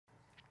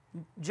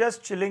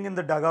Just chilling in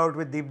the dugout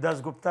with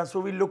Dasgupta. So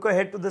we look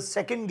ahead to the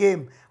second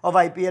game of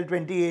IPL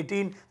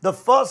 2018, the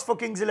first for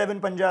Kings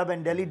 11 Punjab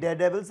and Delhi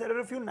Daredevils. There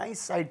are a few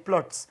nice side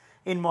plots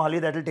in Mohali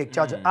that will take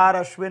charge. R.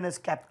 Ashwin as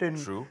captain,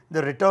 True.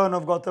 the return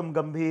of Gautam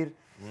Gambhir.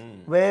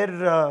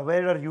 Where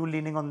are you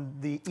leaning on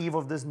the eve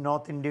of this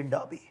North Indian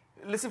derby?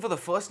 Listen, for the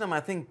first time, I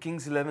think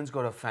Kings 11's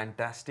got a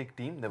fantastic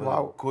team. They've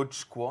got a good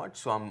squad,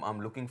 so I'm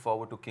looking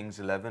forward to Kings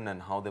 11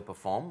 and how they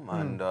perform.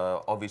 And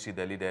obviously,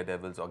 Delhi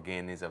Daredevils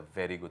again is a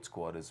very good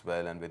squad as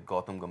well. And with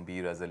Gautam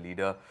Gambhir as a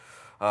leader,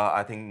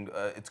 I think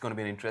it's going to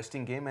be an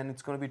interesting game, and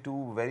it's going to be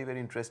two very, very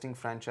interesting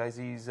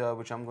franchises,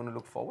 which I'm going to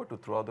look forward to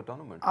throughout the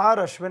tournament. R.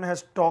 Ashwin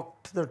has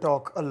talked the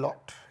talk a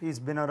lot. He's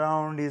been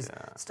around, he's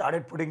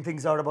started putting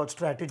things out about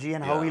strategy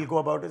and how he'll go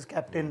about his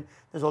captain.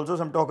 There's also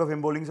some talk of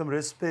him bowling some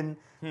wrist spin.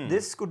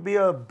 This could be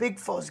a big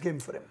first game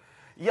for him.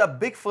 Yeah,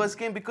 big first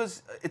game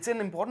because it's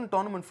an important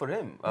tournament for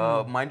him.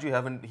 Mind you,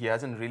 he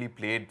hasn't really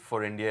played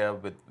for India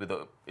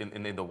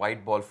in the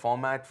white ball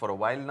format for a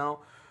while now.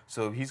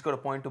 So he's got a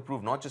point to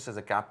prove, not just as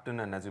a captain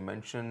and, as you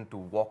mentioned, to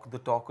walk the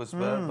talk as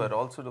well, but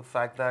also the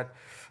fact that,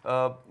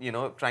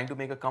 trying to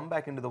make a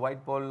comeback into the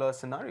white ball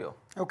scenario.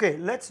 Okay,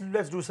 let's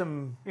do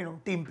some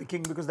team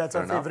picking because that's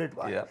our favorite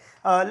one. Yeah.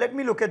 Let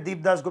me look at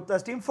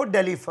Dasgupta's team for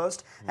Delhi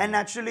first, and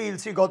naturally you'll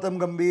see Gautam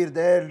Gambhir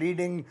there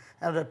leading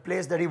at a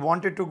place that he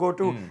wanted to go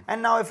to.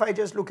 And now if I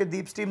just look at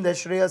Deep's team,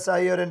 there's Shreyas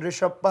Iyer and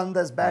Rishabh Pant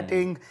as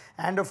batting,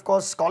 and of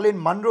course Colin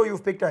Munro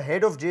you've picked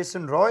ahead of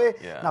Jason Roy.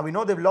 Yeah. Now we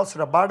know they've lost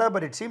Rabada,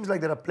 but it seems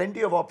like there are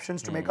plenty of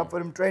options to make up for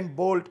him. Trent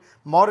Bolt,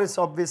 Morris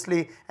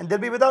obviously, and they'll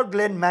be without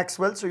Glenn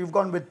Maxwell, so you've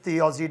gone with the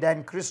Aussie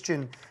Dan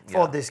Christian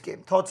for this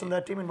game. Thoughts on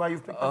that team and why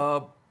you've picked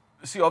them?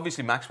 See,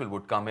 obviously Maxwell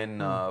would come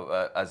in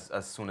as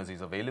soon as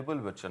he's available,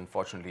 which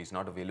unfortunately he's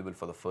not available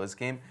for the first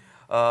game.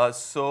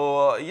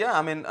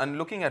 And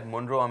looking at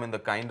Munro, I mean, the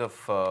kind of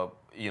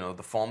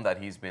the form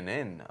that he's been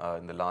in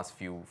the last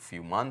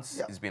few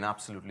months, he's been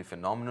absolutely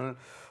phenomenal.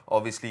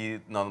 Obviously,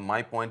 now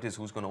my point is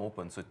who's going to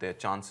open. So there are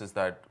chances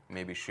that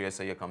maybe Shreyas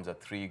Iyer comes at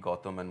 3,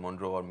 Gautam and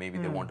Munro, or maybe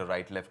they want a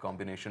right-left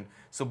combination.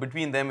 So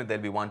between them,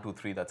 there'll be 1, 2,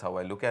 3. That's how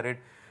I look at it.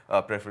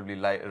 Preferably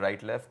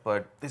right-left.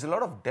 But there's a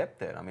lot of depth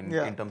there. I mean,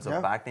 in terms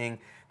of batting,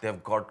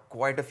 they've got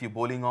quite a few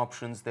bowling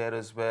options there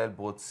as well,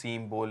 both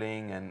seam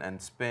bowling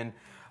and spin.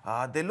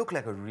 They look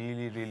like a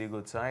really, really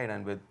good side,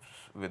 and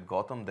with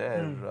Gautam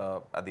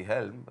there at the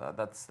helm,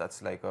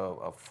 that's like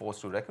a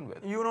force to reckon with.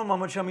 You know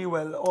Mohammad Shami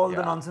well. All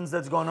the nonsense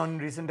that's gone on in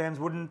recent times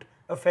wouldn't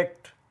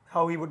affect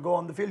how he would go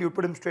on the field. You'd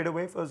put him straight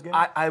away first game?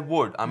 I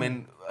would. I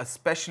mean,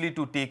 especially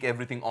to take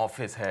everything off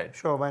his head.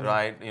 Sure, why not?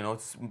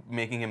 Right?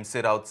 Making him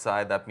sit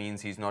outside, that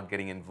means he's not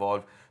getting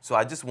involved. So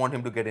I just want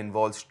him to get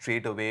involved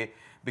straight away.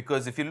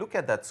 Because if you look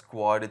at that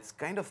squad, it's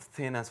kind of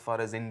thin as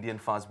far as Indian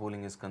fast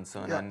bowling is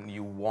concerned. And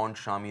you want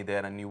Shami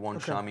there, and you want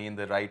Shami in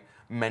the right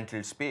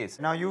mental space.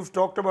 Now, you've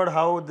talked about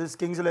how this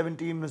Kings 11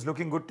 team is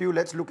looking good to you.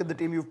 Let's look at the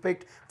team you've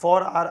picked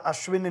for R.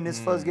 Ashwin in his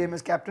first game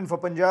as captain for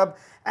Punjab.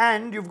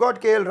 And you've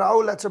got KL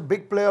Rahul. That's a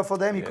big player for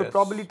them. He could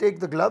probably take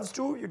the gloves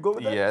too. You'd go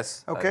with that?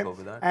 Yes, okay. I'd go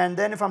with that. And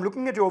then if I'm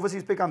looking at your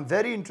overseas pick, I'm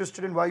very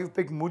interested in why you've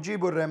picked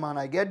Mujibur Rahman.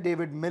 I get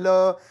David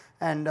Miller,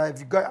 and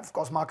you've got, of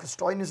course, Marcus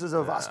Stoinis is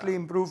a vastly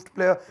improved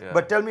player.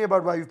 But tell me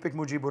about why you've picked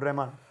Mujibur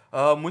Rahman.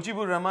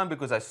 Mujibur Rahman,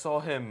 because I saw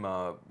him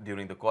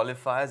during the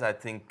qualifiers. I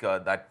think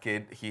that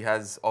kid,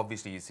 he's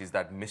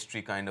that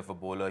mystery kind of a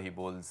bowler. He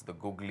bowls the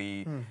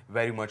googly,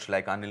 very much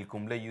like Anil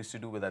Kumble used to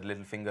do with that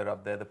little finger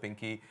up there, the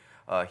pinky.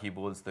 He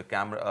bowls the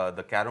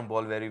carom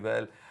ball very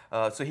well.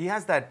 So he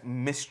has that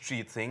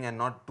mystery thing, and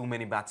not too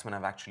many batsmen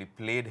have actually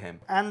played him.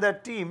 And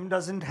that team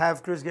doesn't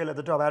have Chris Gayle at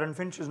the top. Aaron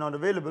Finch is not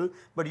available,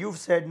 but you've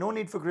said no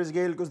need for Chris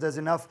Gayle because there's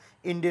enough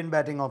Indian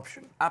batting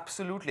option.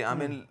 Absolutely. I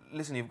mean,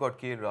 listen, you've got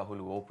KL Rahul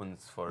who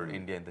opens for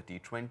India in the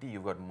T20.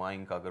 You've got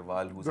Mayank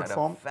Agarwal who's had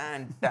a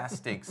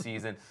fantastic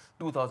season,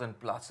 2,000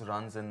 plus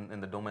runs in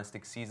the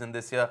domestic season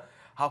this year.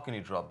 How can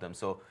you drop them?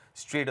 So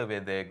straight away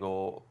they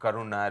go.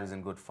 Karun Nair is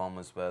in good form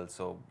as well.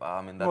 So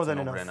I mean, that's a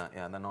no-brainer.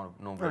 Yeah, that's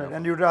no-brainer. Right.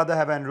 And you'd rather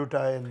have Andrew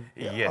Ty.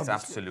 Yes,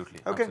 absolutely.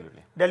 Okay.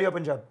 Absolutely. Delhi or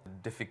Punjab?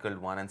 Difficult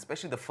one, and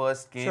especially the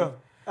first game. Sure.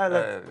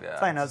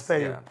 Fine, I'll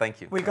spare you. Thank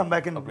you. We'll come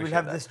back and we'll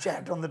have this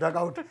chat on the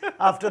dugout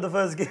after the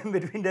first game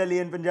between Delhi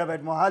and Punjab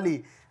at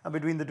Mohali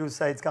between the two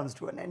sides comes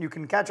to an end. You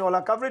can catch all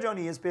our coverage on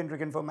ESPN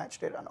Cricket for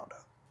Matchday Run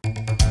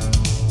Order.